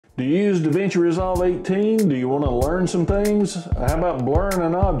Do you use Davinci Resolve 18? Do you want to learn some things? How about blurring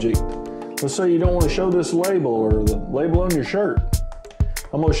an object? Let's say you don't want to show this label or the label on your shirt.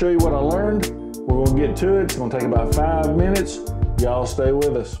 I'm going to show you what I learned. We're going to get to it. It's going to take about 5 minutes. Y'all stay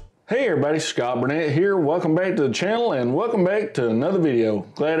with us. Hey everybody, Scott Burnette here. Welcome back to the channel and welcome back to another video.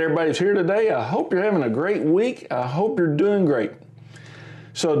 Glad everybody's here today. I hope you're having a great week. I hope you're doing great.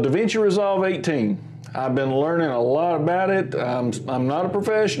 So Davinci Resolve 18. I've been learning a lot about it. I'm not a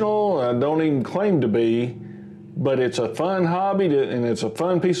professional. I don't even claim to be, but it's a fun hobby and it's a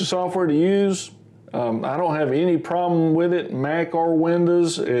fun piece of software to use. I don't have any problem with it, Mac or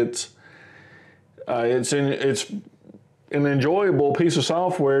Windows. It's an enjoyable piece of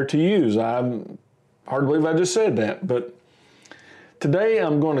software to use. I'm hard to believe I just said that, but today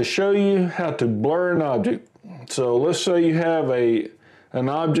I'm going to show you how to blur an object. So let's say you have an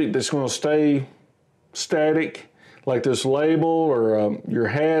object that's going to stay static, like this label or your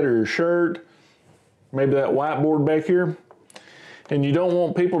hat or your shirt, maybe that whiteboard back here, and you don't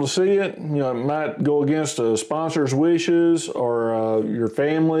want people to see it. You know, it might go against a sponsor's wishes, or your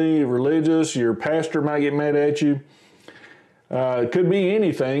family, religious, your pastor might get mad at you. It could be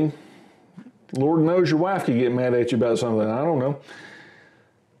anything. Lord knows your wife could get mad at you about something. I don't know.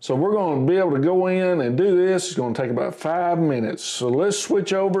 So we're going to be able to go in and do this. It's going to take about 5 minutes. So let's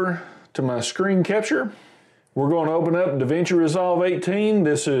switch over to my screen capture. We're going to open up Davinci Resolve 18.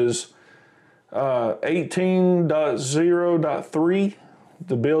 This is 18.0.3.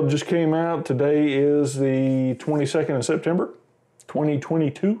 The build just came out. Today is the 22nd of September,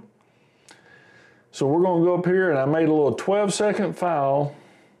 2022. So we're going to go up here, and I made a little 12-second file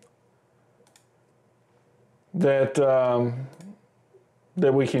that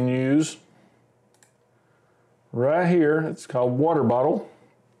that we can use right here. It's called water bottle.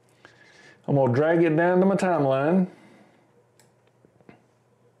 I'm going to drag it down to my timeline.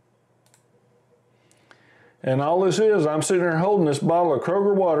 And all this is, I'm sitting here holding this bottle of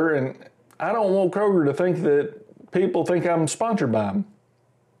Kroger water, and I don't want Kroger to think that people think I'm sponsored by them.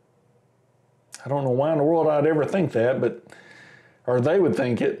 I don't know why in the world I'd ever think that, or they would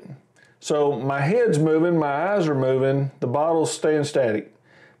think it. So my head's moving, my eyes are moving, the bottle's staying static.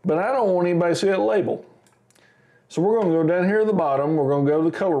 But I don't want anybody to see that label. So we're going to go down here at the bottom, we're going to go to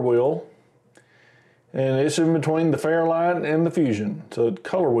the color wheel, and it's in between the Fairlight and the Fusion, so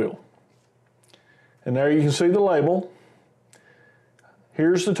color wheel. And there you can see the label.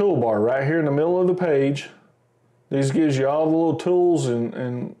 Here's the toolbar right here in the middle of the page. These gives you all the little tools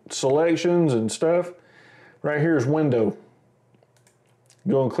and selections and stuff. Right here is window.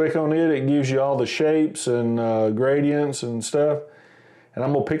 Go and click on it. It gives you all the shapes and gradients and stuff. And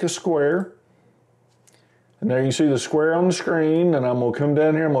I'm going to pick a square. And there you can see the square on the screen. And I'm going to come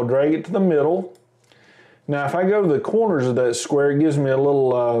down here. I'm going to drag it to the middle. Now if I go to the corners of that square, it gives me a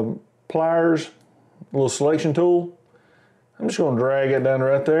little pliers, a little selection tool. I'm just going to drag it down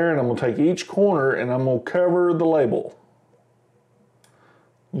right there, and I'm going to take each corner and I'm going to cover the label.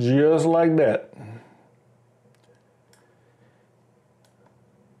 Just like that.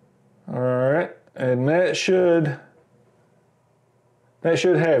 Alright, and that should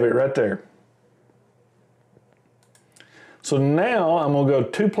have it right there. So now I'm going to go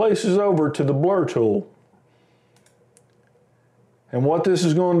 2 places over to the blur tool. And what this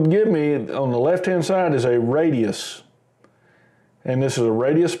is going to give me on the left hand side is a radius. And this is a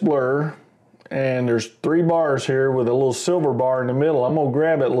radius blur. And there's 3 bars here with a little silver bar in the middle. I'm going to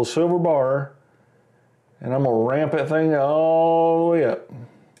grab that little silver bar and I'm going to ramp that thing all the way up.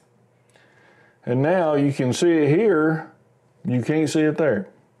 And now you can see it here. You can't see it there.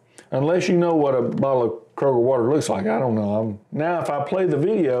 Unless you know what a bottle of Kroger water looks like. I don't know. Now if I play the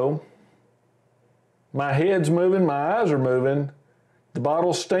video, my head's moving, my eyes are moving. The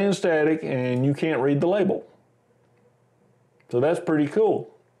bottle's staying static and you can't read the label. So that's pretty cool.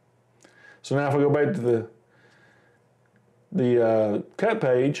 So now if I go back to the cut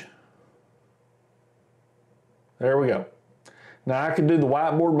page, there we go. Now I could do the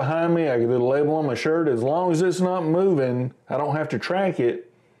whiteboard behind me, I could do the label on my shirt. As long as it's not moving, I don't have to track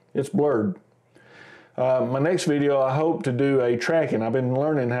it, it's blurred. My next video I hope to do a tracking. I've been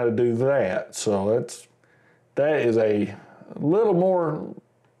learning how to do that. So that is a little more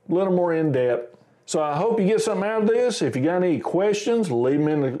in depth. So I hope you get something out of this. If you got any questions, leave them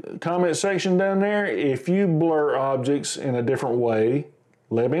in the comment section down there. If you blur objects in a different way,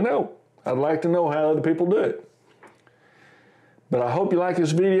 let me know. I'd like to know how other people do it. But I hope you like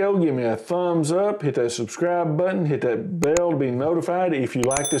this video. Give me a thumbs up, hit that subscribe button, hit that bell to be notified if you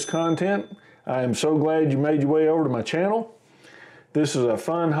like this content. I am so glad you made your way over to my channel. This is a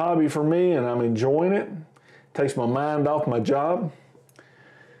fun hobby for me and I'm enjoying it. Takes my mind off my job.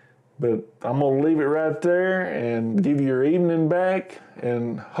 But I'm going to leave it right there and give you your evening back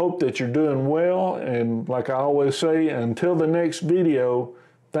and hope that you're doing well. And like I always say, until the next video,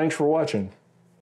 thanks for watching.